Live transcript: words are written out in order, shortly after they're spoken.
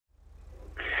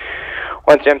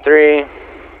1-3,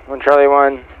 1 Charlie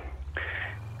 1.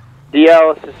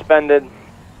 DL suspended.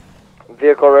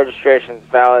 Vehicle registrations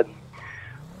valid.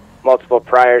 Multiple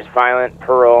priors, violent,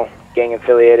 parole, gang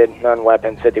affiliated, none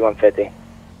weapons, 5150.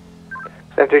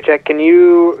 Center check, can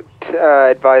you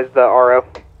advise the RO?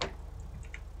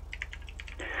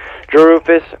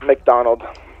 Jerufus McDonald.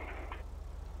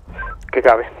 Good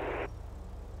copy.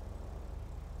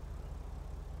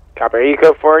 Copy. Are you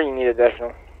code 4? You need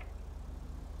additional.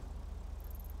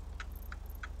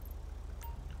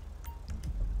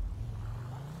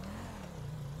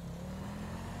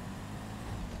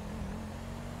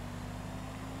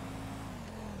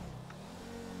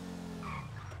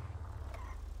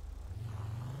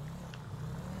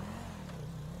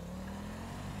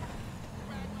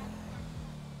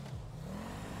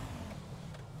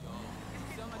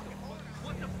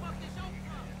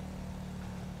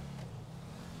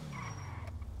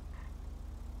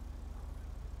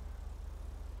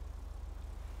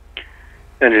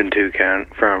 Engine 2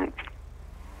 count from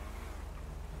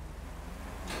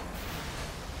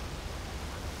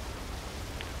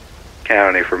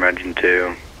county from engine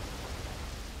 2.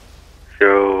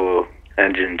 Show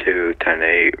engine 2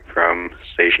 10-8 from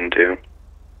station 2.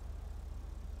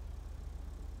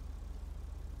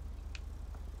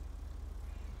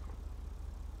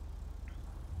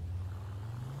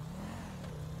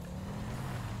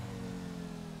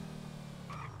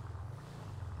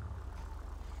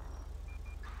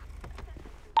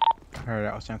 Alright,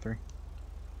 that was time 3.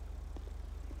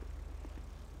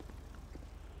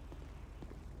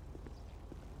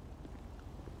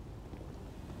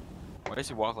 Why does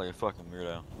he walk like a fucking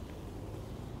weirdo?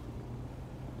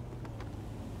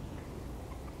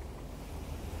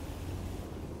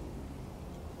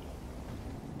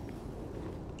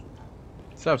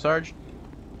 What's up, Sarge?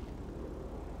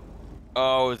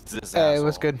 Oh, it's this Hey, asshole.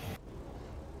 what's good?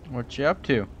 What you up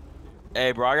to?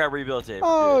 Hey, bro, I got rehabilitated.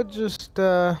 Oh, just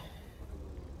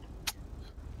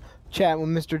chatting with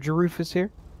Mr. Jerufus here.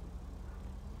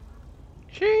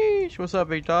 Sheesh, what's up,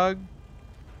 big dog?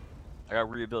 I got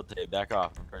rehabilitated. Back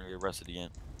off. I'm trying to get arrested again.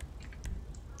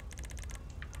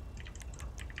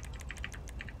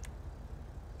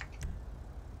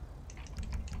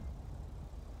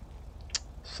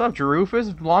 What's up,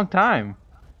 Jerufus? Long time.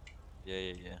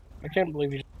 Yeah. I can't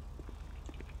believe you.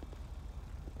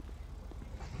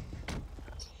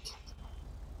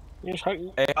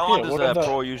 Hey, how long does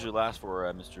parole usually last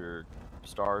for, Mr.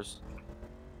 Stars?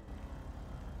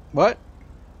 What?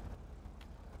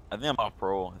 I think I'm off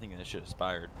parole. I think that shit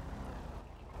expired.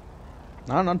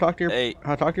 I don't know. Talk to your. Hey,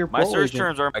 talk to your. my search agent.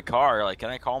 terms are in my car. Like, can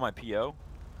I call my PO?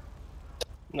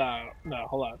 No,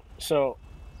 hold on. So,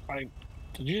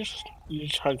 you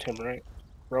just hugged him, right?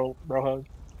 Bro hug.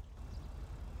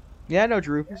 Yeah, I know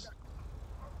Jerufus.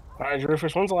 Alright,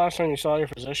 Rufus, when's the last time you saw your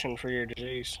physician for your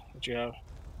disease that you have?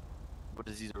 What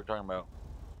disease are we talking about?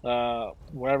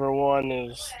 Whatever one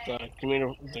is the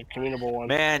communicable one.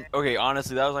 Man, okay,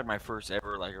 honestly, that was like my first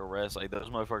ever like arrest. Like those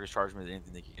motherfuckers charged me with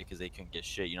anything they could because they couldn't get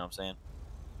shit. You know what I'm saying?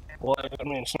 Well, I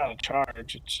mean, it's not a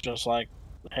charge. It's just like,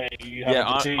 hey, you have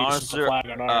a disease. Honestly, it's a flag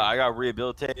on I got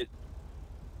rehabilitated.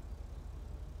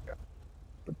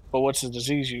 But what's the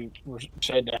disease you were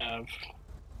said to have?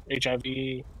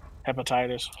 HIV,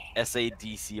 hepatitis,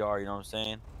 SADCR. You know what I'm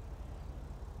saying?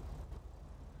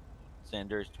 San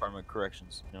Andreas Department of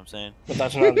Corrections. You know what I'm saying? But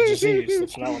that's not a disease.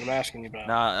 That's not what I'm asking you about.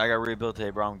 Nah, I got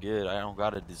rehabilitated, bro. I'm good. I don't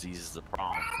got a disease. Is the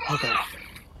problem. Okay.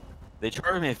 They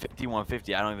charged me at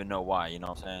 5150. I don't even know why. You know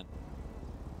what I'm saying?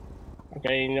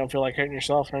 Okay, you don't feel like hurting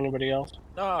yourself or anybody else?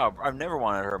 No, I've never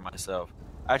wanted to hurt myself.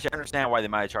 Actually, I understand why they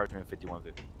might have charged me at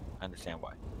 5150. I understand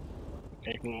why.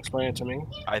 Okay, can you explain it to me?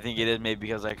 I think it is maybe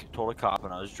because I told a cop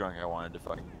when I was drunk I wanted to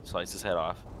fucking slice his head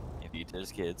off and feed it to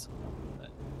his kids.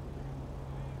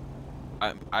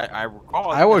 I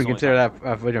recall. I wouldn't consider that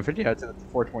 50. I'd say that's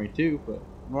 422, but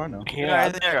well, I know. Yeah,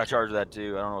 I think I got charged with that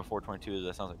too. I don't know what 422 is.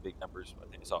 That sounds like big numbers, but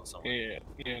I think I saw it somewhere.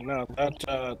 Yeah, no,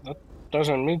 that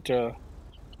doesn't meet the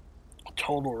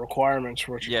total requirements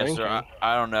for what you're thinking. Sir,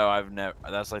 I don't know. I've never.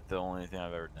 That's like the only thing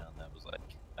I've ever done that was like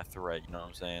a threat. You know what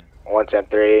I'm saying?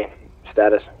 1-3,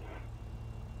 status.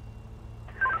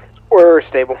 We're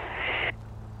stable.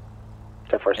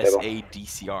 10-4 stable.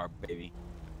 SADCR, baby.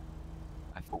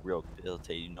 I feel real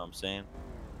debilitated. You know what I'm saying?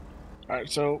 All right,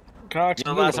 so Cox.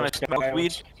 You know the last time I smoked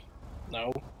weed?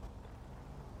 No.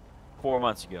 4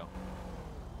 months ago.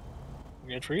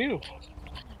 Good for you.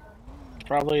 It's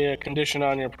probably a condition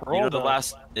on your parole. You know the though.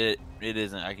 last. It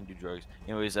isn't. I can do drugs.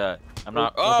 Anyways, I'm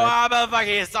not. Oh,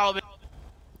 motherfucking assault me.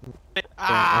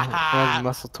 I have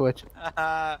muscle twitch.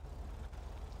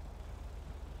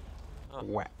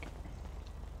 Whack.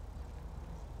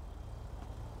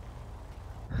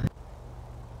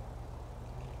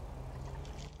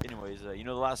 is, you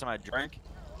know, the last time I drank?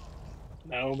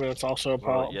 No, but it's also a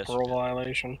Well, yes, parole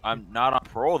violation. I'm not on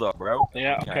parole though, bro.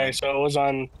 Yeah. Okay. So it was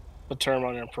on the term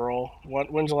on your parole.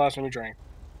 When's the last time you drank?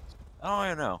 I don't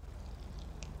even know.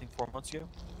 I think 4 months ago.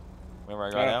 Whenever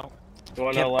I got Yeah. out. You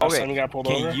want to know the last time you got pulled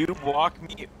over? Can you walk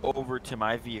me over to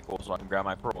my vehicle so I can grab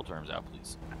my parole terms out,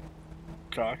 please?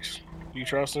 Cox, you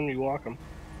trust him? You walk him.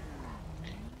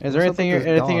 Is there anything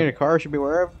in your car I should be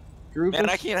aware of, Rufus? Man,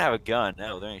 I can't have a gun.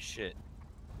 No, there ain't shit.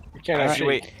 You can't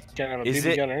Actually, can't have a is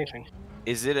BB it- gun or anything.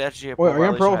 Is it actually a Wait, parole are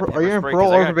you in violation? parole- I have are you in pepper spray? parole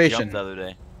 'Cause or I got probation? jumped the other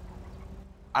day.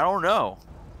 I don't know.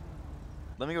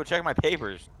 Let me go check my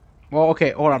papers. Well,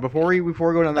 okay, hold on. Before we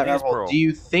go down that It is rabbit hole, parole. do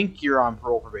you think you're on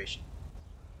parole probation?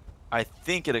 I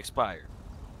think it expired.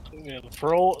 Yeah, the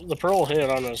parole hit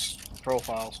on his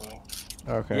profile, so.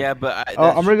 Okay. Yeah, but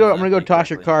I'm gonna go toss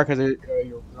your car because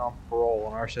you're on parole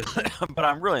on our system. But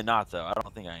I'm really not though. I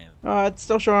don't think I am. It's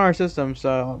still showing on our system,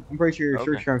 so I'm pretty sure your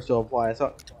search Okay. terms still apply.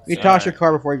 So you All toss your right.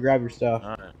 car before you grab your stuff.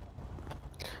 All right.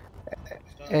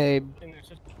 Hey,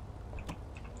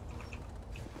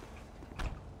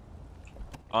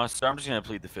 Honestly, I'm just gonna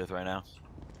plead the fifth right now.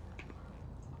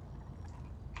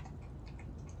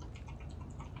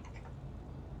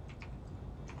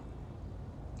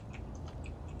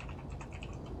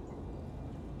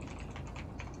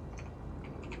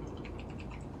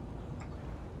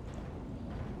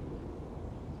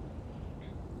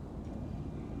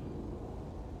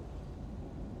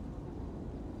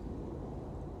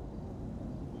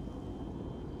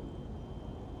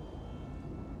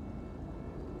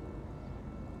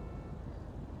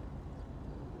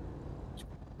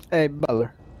 hey,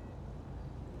 Butler.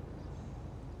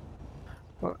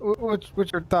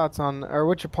 What's your thoughts on, or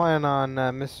what's your plan on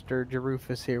Mr.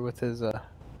 Jarufus here with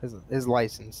his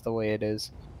license the way it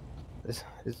is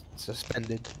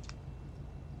suspended?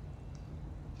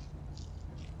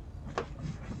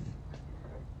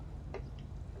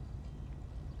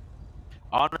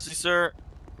 Honestly, sir,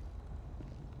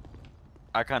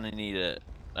 I kind of need it.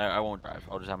 I won't drive.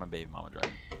 I'll just have my baby mama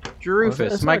drive.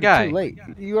 Jarufus, It's my already guy. Too late.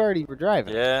 You already were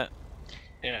driving. Yeah.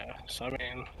 Yeah, so I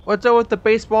mean. What's up with the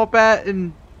baseball bat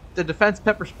and the defense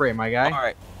pepper spray, my guy? All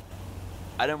right.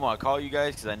 I didn't want to call you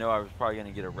guys because I know I was probably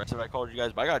gonna get arrested if I called you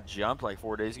guys, but I got jumped like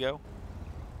 4 days ago.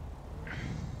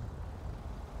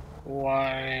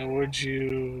 Why would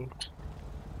you?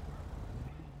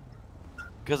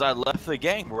 Because I left the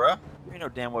gang, bruh. You know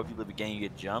damn well if you leave a gang, you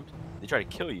get jumped. They try to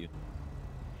kill you.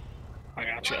 I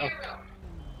got you.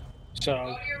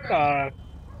 So,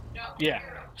 yeah.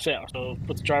 So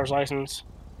with the driver's license,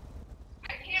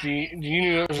 do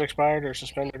you know it was expired or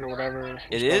suspended or whatever?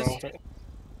 It is?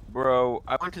 Bro,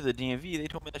 I went to the DMV. They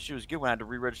told me that shit was good when I had to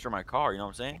re-register my car. You know what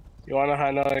I'm saying? You want to know how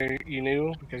I know you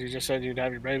knew? Because you just said you'd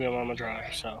have your baby mama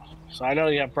drive. So I know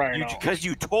you have prior knowledge. Because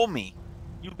you told me.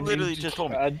 You literally just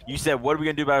told me. You said, what are we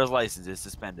going to do about his license? It's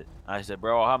suspended. I said,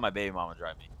 bro, I'll have my baby mama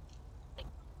drive me.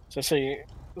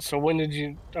 So when did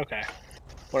you... Okay.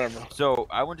 Whatever. So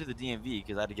I went to the DMV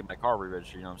because I had to get my car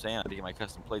re-registered. You know what I'm saying? I had to get my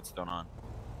custom plates thrown on.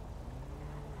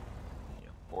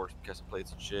 Or custom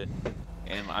plates and shit.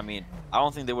 And I mean, I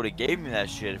don't think they would have gave me that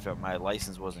shit if my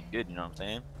license wasn't good. You know what I'm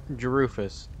saying?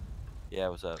 Jarufus. Yeah,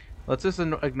 what's up? Let's just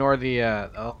ignore the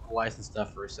license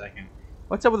stuff for a second.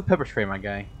 What's up with the pepper spray, my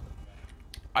guy?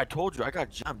 I told you I got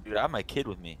jumped, dude. I have my kid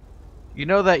with me. You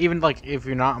know that even like if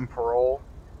you're not on parole,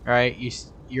 right?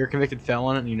 You're a convicted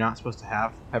felon and you're not supposed to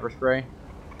have pepper spray.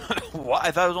 What?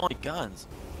 I thought it was only guns.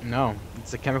 No,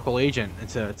 it's a chemical agent.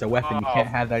 It's a weapon. You can't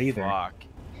have that either. Fuck.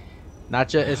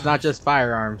 It's not just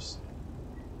firearms.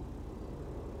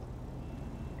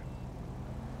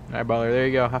 All right, Butler. There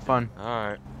you go. Have fun. All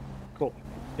right. Cool.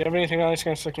 You have anything else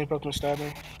gonna stick me, poke me, stab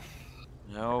me?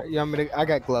 No. Yeah, I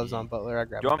got gloves on, Butler. I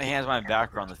grabbed Do you want me to hands my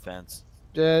back or on the fence?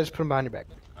 Just put them behind your back.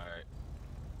 Alright.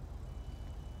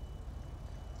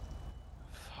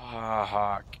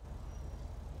 Fuck.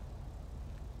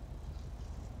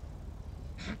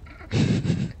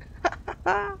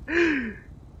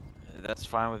 That's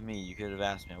fine with me. You could have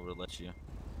asked me. I would have let you.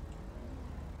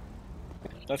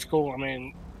 That's cool. I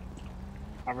mean,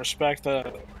 I respect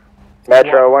the...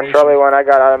 Metro, 1 Charlie 1, I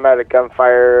got automatic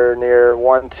gunfire near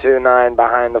 129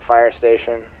 behind the fire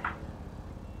station.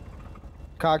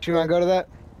 Cox, you want to go to that?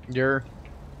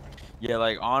 Yeah,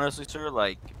 like, honestly, sir,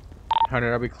 like...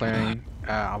 100, I'll be clearing.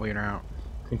 I'll be in or out.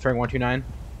 Confirming 129.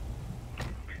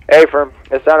 Hey, firm.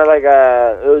 It sounded like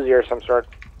a Uzi or some sort.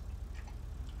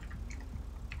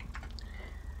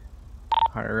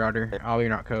 100, router. I'll be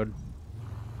in or out code.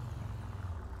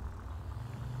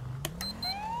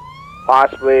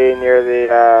 Possibly near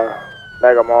the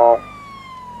Mega Mall.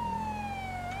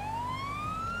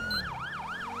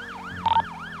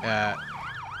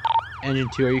 Engine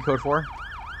 2, are you code 4?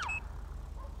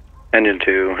 Engine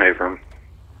 2, hey firm.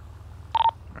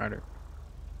 Roger.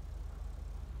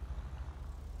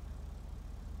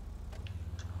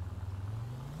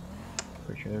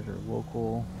 Pretty sure there's a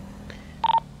local.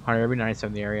 Hunter, every 97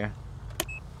 in the area.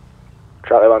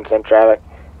 Charlie 1, same traffic.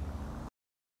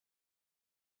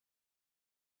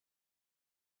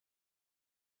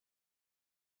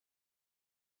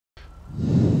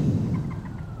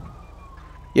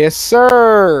 Yes,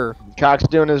 sir. Cox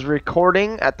doing his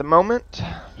recording at the moment,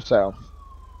 so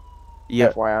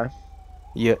Yep. FYI.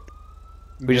 Yep.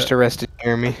 We just arrested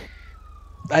Jeremy.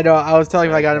 I know, I was telling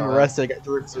him I got him arrested. I got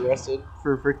George arrested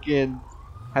for freaking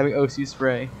having OC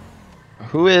spray.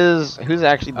 Who's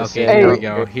actually the Okay, same? here we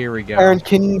go. Here we go. Aaron,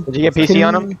 can you... Did you get PC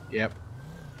on him? Yep.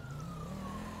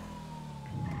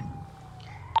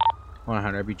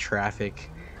 100, it'd be traffic.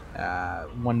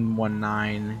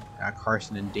 119,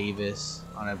 Carson and Davis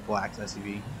on a black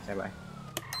SUV. Say bye.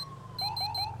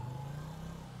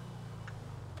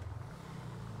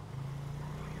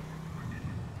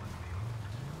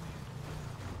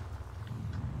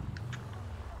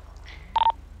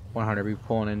 Be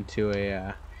pulling into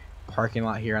a parking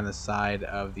lot here on the side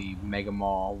of the Mega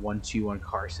Mall. 121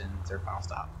 Carson. It's their final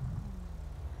stop.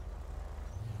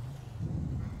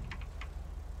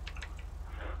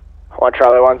 One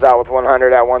Charlie 1's out with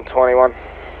 100 at 121.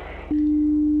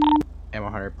 And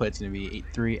 100 plate's gonna be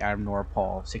 83 Adam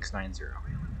Norpal 690.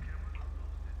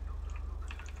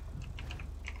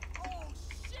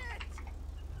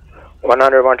 Oh,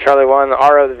 100, 1 Charlie 1. The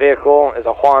RO of the vehicle is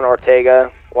a Juan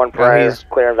Ortega. 1 prior, he's-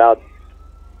 clear and valid.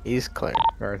 He's clear.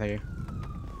 Alright, thank you.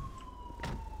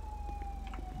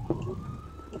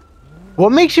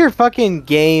 What makes your fucking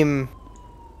game...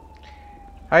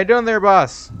 How you doing there,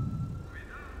 boss?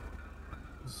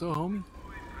 So, homie?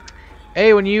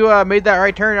 Hey, when you made that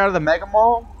right turn out of the Mega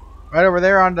Mall, right over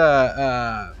there on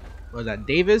the, what was that,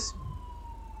 Davis?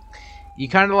 You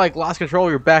kind of like lost control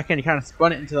of your back end, you kind of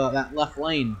spun it into that left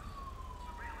lane.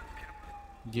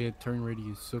 Yeah, turn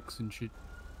radius sucks and shit.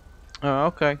 Oh,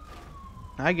 okay.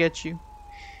 I get you.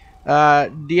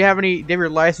 Do you have your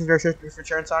license or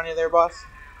insurance on you there, boss?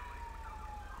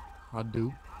 I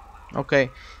do. Okay.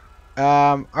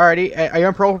 Alrighty. Are you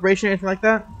on parole, probation, or anything like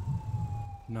that?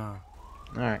 Nah.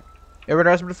 Alright. You ever been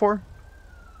arrested before?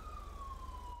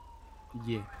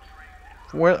 Yeah.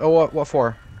 Where, what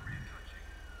for?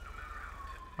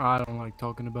 I don't like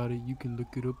talking about it. You can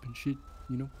look it up and shit,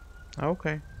 you know?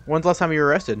 Okay. When's the last time you were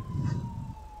arrested?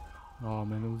 Oh,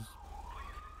 man, it was...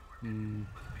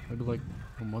 maybe like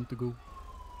a month ago.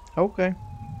 Okay.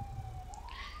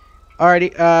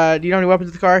 Alrighty, do you know any weapons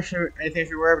in the car? Anything if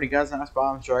you're aware of any guns, knives,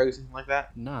 bombs, drugs, anything like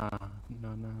that? Nah,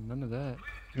 none of that.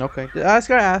 Okay. I just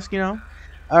gotta ask, you know.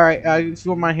 Alright, if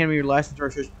you wouldn't mind handing me your license or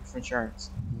for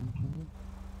insurance.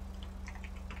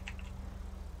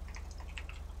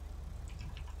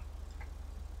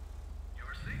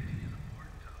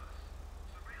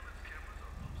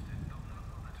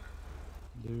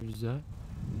 There's that.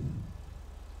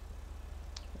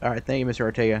 Alright, thank you, Mr.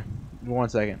 Ortega. 1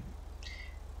 second.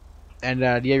 And do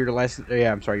you have your license? Oh,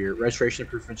 yeah, I'm sorry, your registration and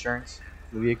proof of insurance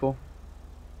for the vehicle?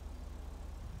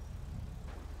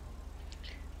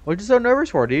 What you so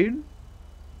nervous for, dude?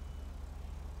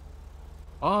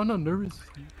 Oh, I'm not nervous.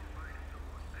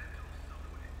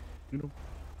 You know,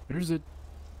 there's it.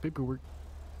 Paperwork.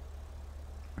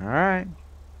 Alright.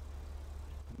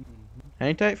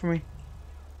 Hang tight for me.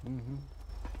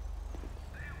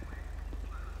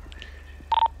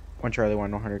 1 Charlie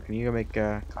 1 100. Can you go make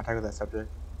contact with that subject?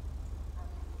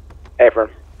 Affirm.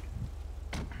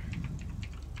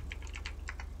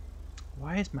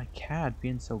 Why is my CAD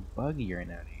being so buggy right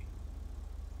now, dude?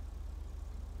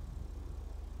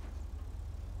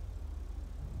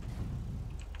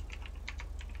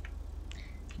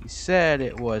 He said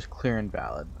it was clear and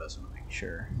valid, but I just want to make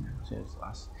sure. His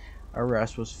last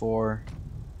arrest was for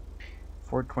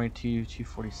 422,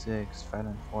 246,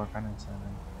 594, 597.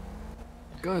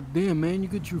 God damn, man, you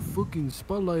got your fucking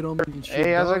spotlight on me and shit.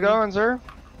 Hey, how's it going, sir?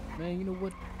 Man, you know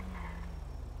what?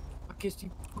 I can't see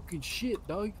fucking shit,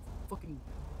 dog. Fucking.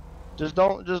 Just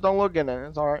don't look in it.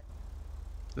 It's all right.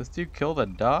 This dude killed a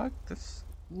dog? This.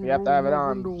 We have to have it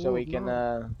on so we can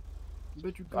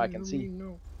Bet you I can see.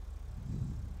 know.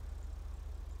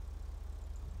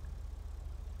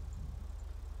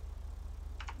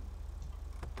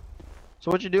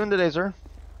 So what you doing today, sir?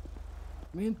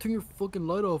 Man, turn your fucking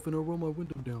light off and I'll roll my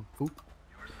window down, fool.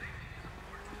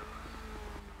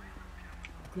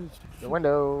 The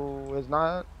window is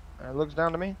not. It looks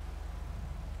down to me.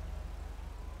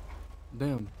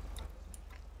 Damn.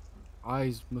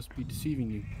 Eyes must be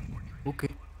deceiving you. Okay.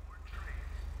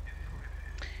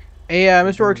 Hey,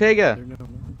 Mr. Ortega.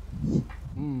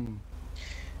 Hmm.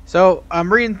 So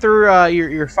I'm reading through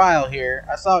your file here.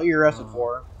 I saw what you were arrested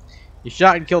for. You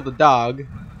shot and killed a dog.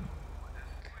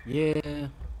 Yeah.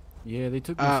 Yeah, they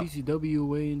took my CCW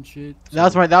away and shit.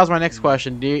 That was my next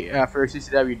question. Do you, for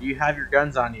CCW, do you have your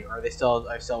guns on you, or are they still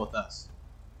with us?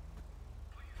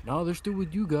 No, they're still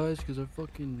with you guys because I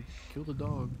fucking killed a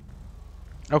dog.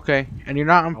 Okay, and you're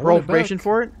not on parole probation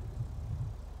for it?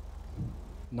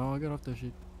 No, I got off that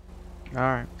shit. All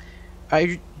right.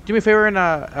 Do me a favor and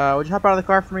would you hop out of the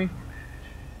car for me?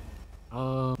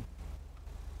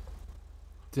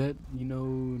 That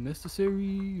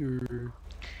necessary or?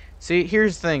 See,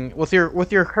 here's the thing with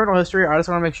your criminal history. I just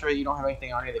want to make sure that you don't have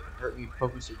anything on you that could hurt me,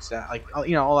 focus your stat, like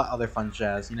all that other fun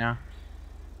jazz, So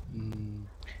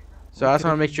I just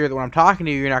want to make sure that when I'm talking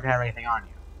to you, you're not gonna have anything on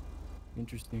you.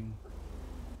 Interesting.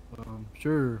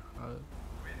 Sure.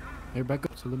 Hey, back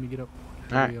up. So let me get up.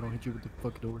 All right. I don't hit you with the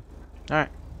fucking door. All right.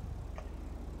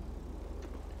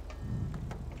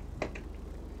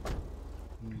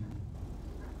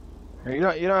 You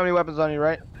don't have any weapons on you,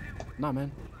 right? Nah,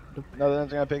 man. No,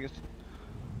 that's gonna pick us.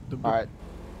 All right.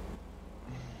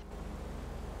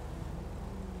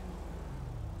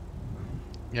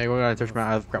 Yeah, we're gonna touch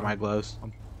I've got my gloves.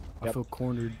 I feel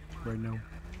cornered right now.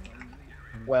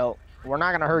 Well, we're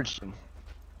not gonna hurt you.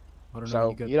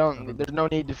 So you don't. There's no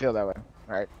need to feel that way.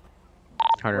 All right.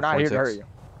 We're not here to hurt you.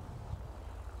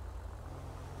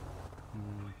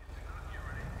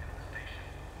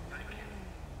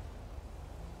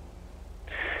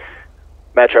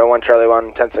 Metro 1 Charlie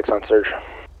 1 10-6 on search.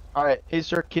 All right. Hey,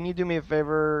 sir, can you do me a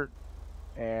favor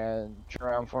and turn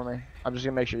around for me? I'm just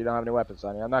gonna make sure you don't have any weapons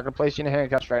on you. I'm not gonna place you in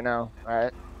handcuffs right now. All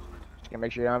right. Just gonna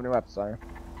make sure you don't have any weapons on you.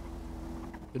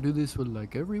 You do this with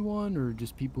like everyone, or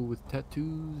just people with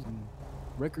tattoos and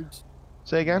records?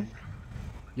 Say again.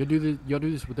 Y'all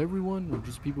do this with everyone, or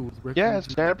just people with records? Yeah,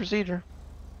 it's standard procedure.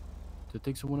 To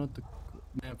take someone out the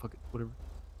man, fuck it, whatever.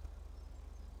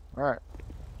 All right.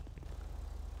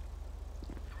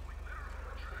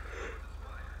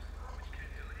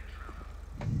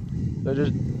 So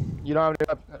just you don't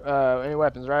have any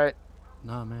weapons, right?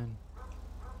 Nah, man.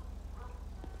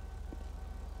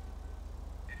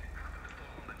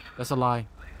 That's a lie.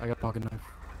 I got a pocket knife.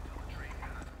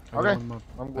 Okay.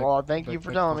 Well, thank you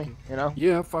for telling me.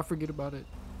 Yeah, if I forget about it.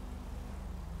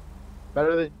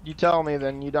 Better that you tell me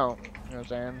than you don't. You know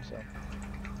what I'm saying? So.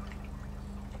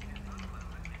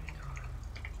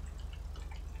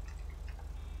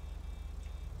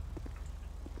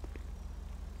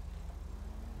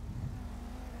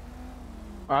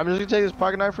 I'm just gonna take this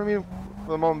pocket knife from you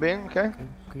for the moment being, okay?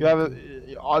 You have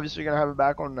it. Obviously, you're gonna have it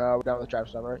back when we're down with the trap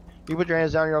stop, right? You put your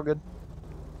hands down. You're all good.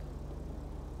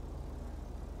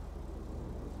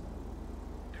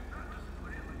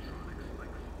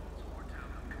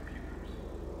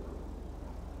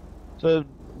 So,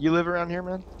 you live around here,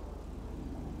 man?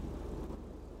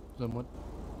 Somewhat.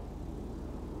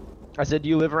 I said, do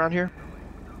you live around here?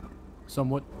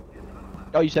 Somewhat.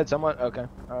 Oh, you said somewhat? Okay.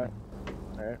 Alright.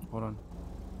 Alright. Hold on.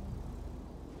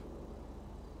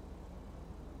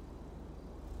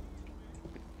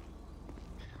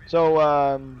 So,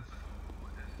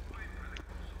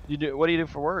 what do you do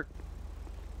for work?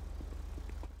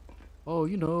 Oh,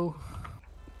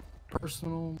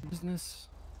 personal business.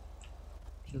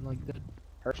 Shit like that.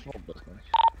 Personal business.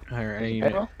 Alright, any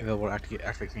unit available to activate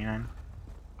canine?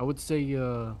 I would say,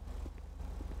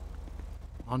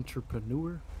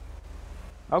 entrepreneur.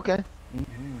 Okay.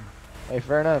 Hey,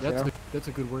 fair enough. That's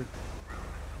a good word.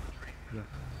 Yeah.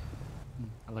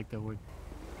 I like that word.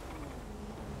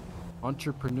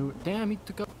 Entrepreneur. Damn, he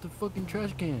took out the fucking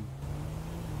trash can.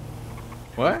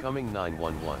 What? Coming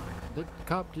 911. That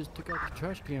cop just took out the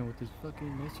trash can with his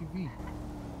fucking SUV.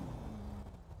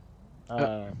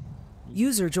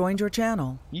 User joined your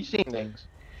channel. You seen things.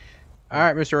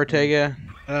 Alright, Mr. Ortega.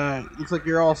 Looks like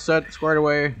you're all squared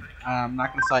away. I'm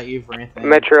not going to cite you for anything.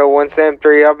 Metro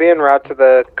 173, I'll be en route to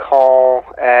the call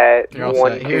at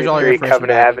 123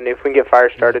 Covenant Avenue if we can get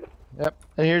fire started. Yep.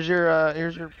 And here's your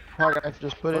pocket knife.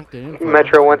 Just put it.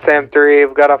 Metro 173,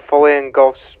 we've got a fully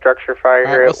engulfed structure fire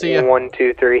here at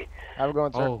 123. Have a good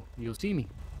one, sir. Oh, you'll see me.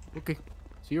 Okay.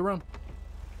 See you around.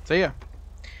 See ya.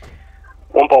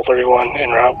 1 Pole 31 en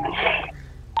route.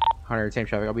 100, same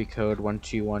traffic. I'll be code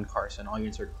 121 Carson. All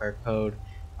units are declared code.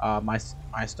 My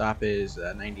stop is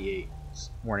 98.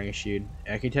 Warning issued.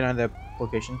 Can you tell on the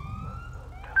location?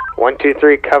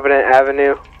 123 Covenant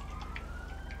Avenue.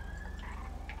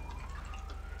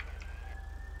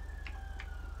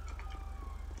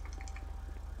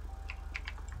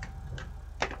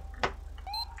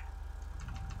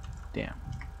 Damn.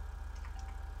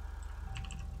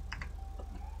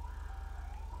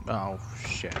 Oh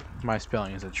shit, my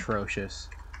spelling is atrocious.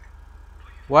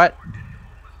 What?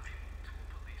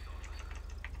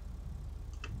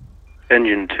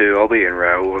 Engine 2, I'll be en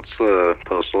route. What's the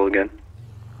postal again?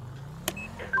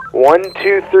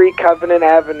 123 Covenant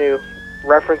Avenue.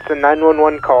 Reference the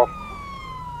 911 call.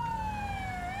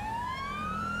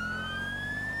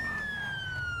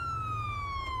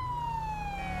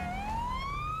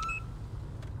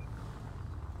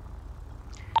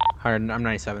 I'm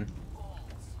 97.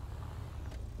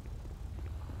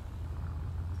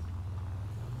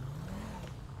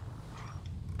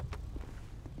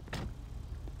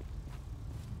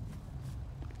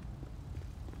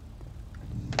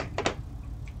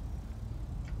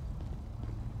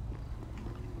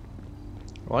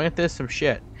 Look at this, some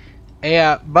shit.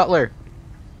 Hey, Butler.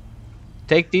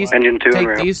 Take these. Engine 2 take en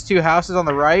route. these 2 houses on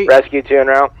the right. Rescue 2 en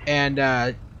route.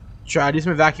 And try to do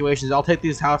some evacuations. I'll take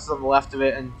these houses on the left of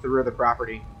it and through the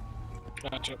property.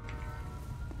 Gotcha.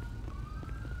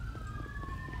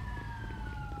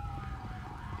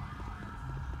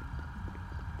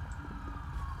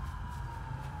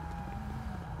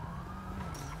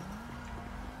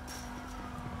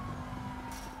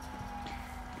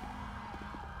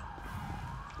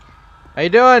 How you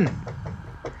doing?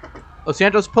 Los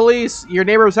Santos Police, your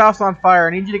neighbor's house on fire.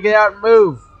 I need you to get out and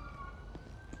move.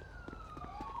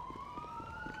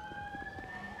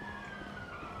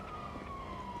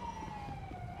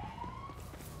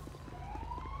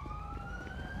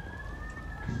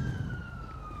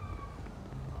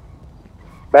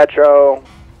 Metro,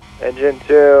 Engine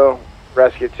 2,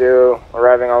 Rescue 2,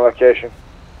 arriving on location.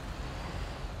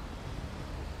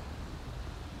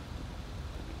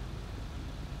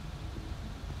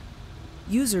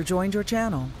 User joined your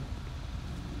channel.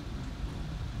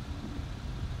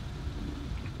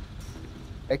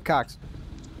 Hey, Cox.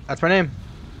 That's my name.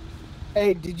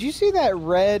 Hey, did you see that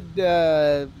red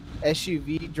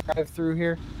SUV drive through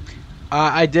here?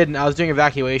 I didn't. I was doing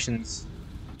evacuations.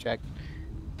 Check.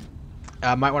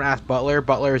 Might want to ask Butler.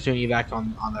 Butler is doing evac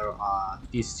on the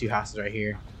these 2 houses right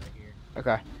here.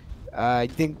 Okay. I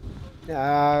think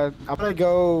I'm gonna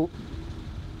go.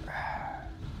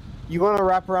 You want to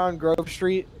wrap around Grove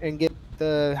Street and get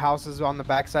the houses on the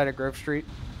backside of Grove Street?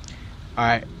 All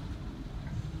right.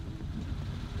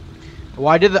 Well,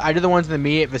 I did the ones in the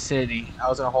immediate vicinity. I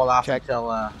was gonna hold off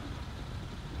until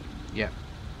yeah.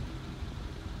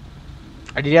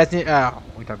 I did ask.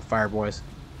 We talked to fire boys.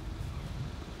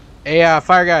 Hey,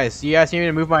 fire guys, you guys need me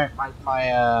to move my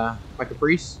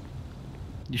Caprice?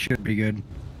 You should be good.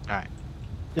 All right.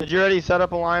 Did you already set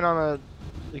up a line on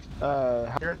a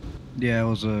hydrant? Yeah, it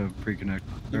was a pre-connect.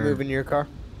 You moving your car?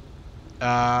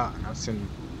 I was gonna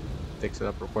fix it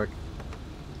up real quick.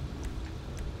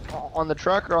 On the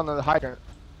truck or on the hydrant?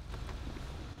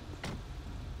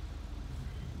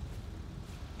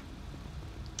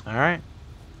 All right.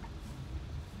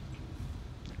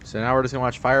 So now we're just gonna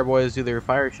watch fire boys do their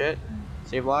fire shit, and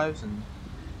save lives, and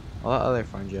all that other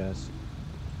fun jazz.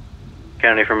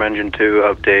 County from Engine 2,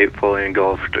 update, fully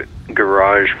engulfed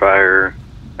garage fire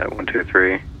at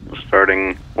 123,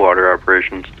 starting water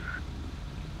operations.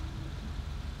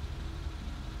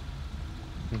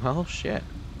 Well, shit.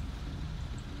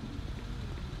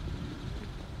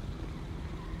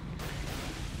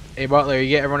 Hey, Butler, you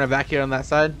get everyone evacuated on that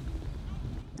side?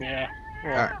 Yeah.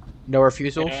 Alright. No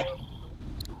refusals? Yeah.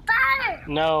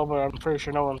 No, but I'm pretty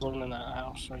sure no one's living in that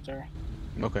house right there.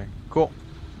 Okay, cool.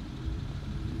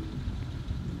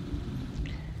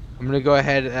 I'm gonna go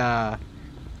ahead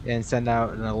and send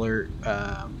out an alert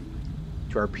to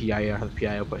our PIO. Have the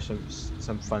PIO push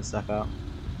some fun stuff out.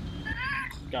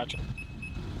 Gotcha.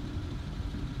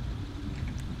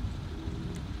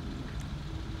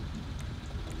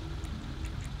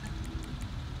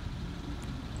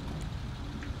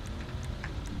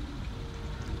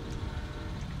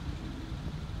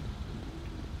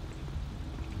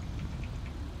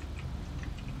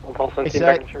 Pulse Hey,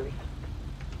 back in service.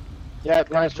 Yeah,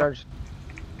 nice charge.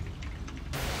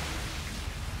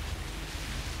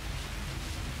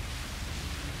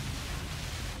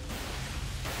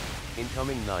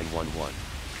 Incoming 911.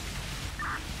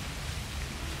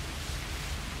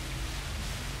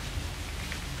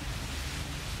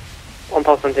 One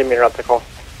Pulse 17 meter up the call.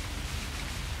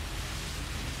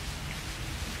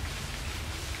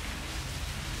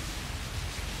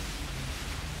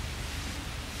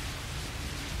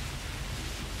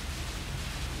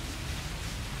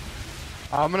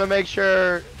 I'm gonna make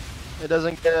sure it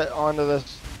doesn't get onto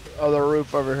this other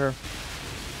roof over here.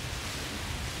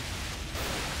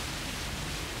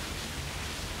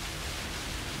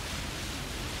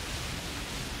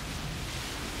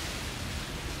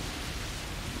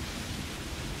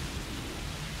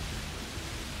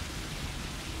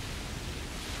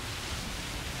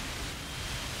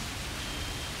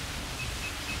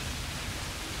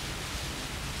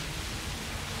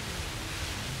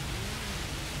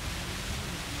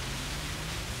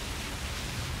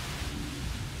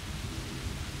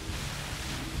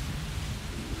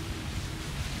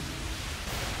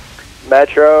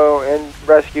 Metro and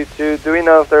Rescue 2, do we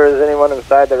know if there is anyone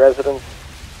inside the residence?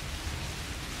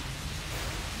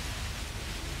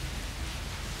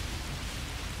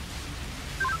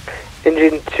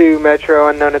 Engine 2, Metro,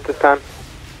 unknown at this time.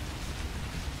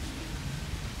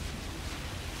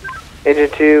 Engine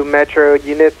 2, Metro,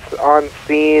 units on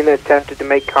scene attempted to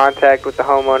make contact with the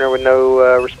homeowner with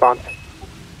no response.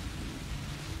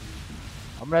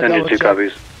 Engine 2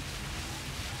 copies.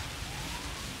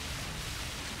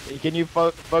 Can you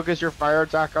focus your fire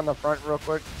attack on the front real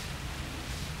quick?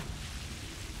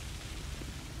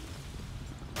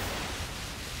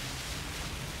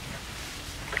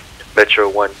 Metro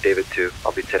 1, David 2.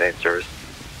 I'll be today in service.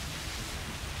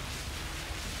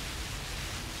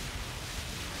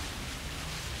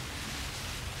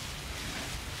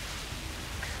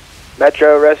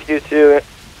 Metro Rescue 2,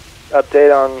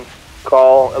 update on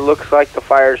call. It looks like the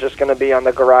fire is just going to be on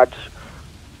the garage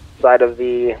side of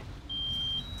the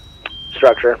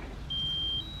structure.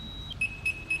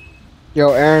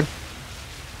 Yo, Aaron.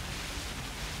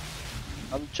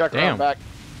 I'm checking Damn. on back.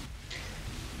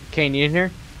 Kane, you in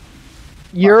here?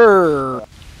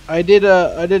 I did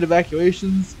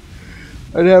evacuations.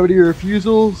 I didn't have any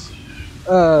refusals.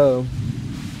 So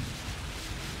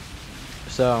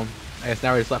I guess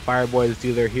now we just let fire boys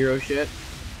do their hero shit.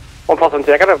 1+1,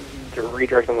 I got a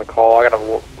redirect on the call. I got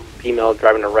a female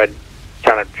driving a red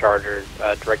China Charger,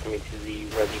 directing me to the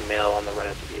Resi Mail on the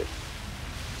red SUV.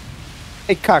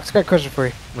 Hey, Cox, got a question for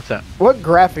you. What's that? What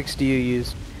graphics do you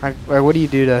use? Or what do you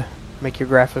do to make your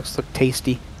graphics look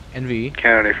tasty? NV.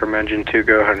 County from Engine 2,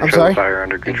 go ahead and I'm show sorry? the fire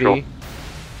under control. NV.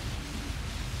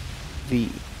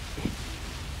 V.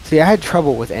 See, I had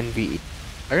trouble with NV. I'm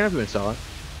gonna have to install it.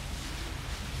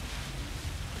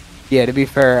 Yeah, to be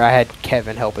fair, I had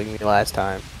Kevin helping me last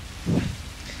time.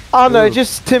 Oh no,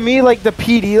 just to me, like the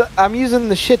PD, I'm using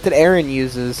the shit that Aaron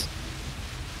uses.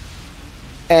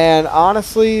 And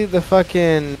honestly, the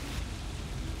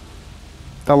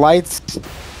lights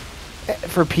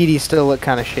for PD still look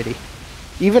kind of shitty.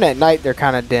 Even at night, they're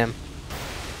kind of dim.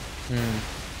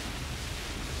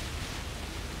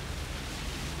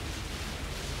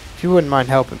 If you wouldn't mind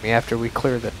helping me after we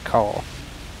clear the call.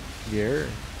 Yeah.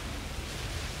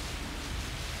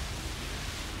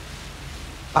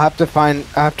 I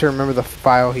have to remember the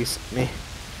file he sent me.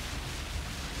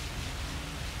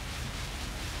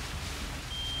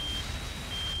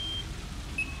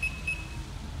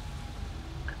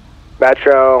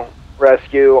 Metro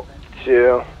Rescue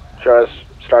 2, show us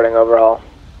starting overhaul.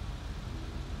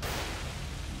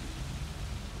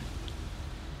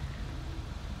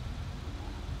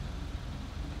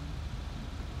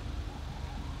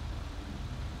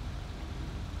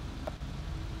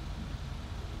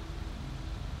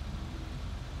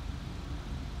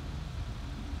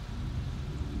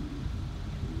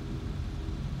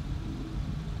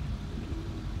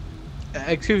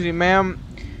 Excuse me, ma'am.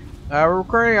 We're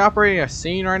currently operating a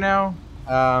scene right now.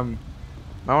 I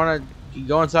want to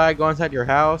go inside your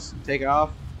house, take off.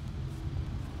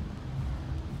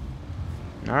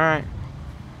 All right.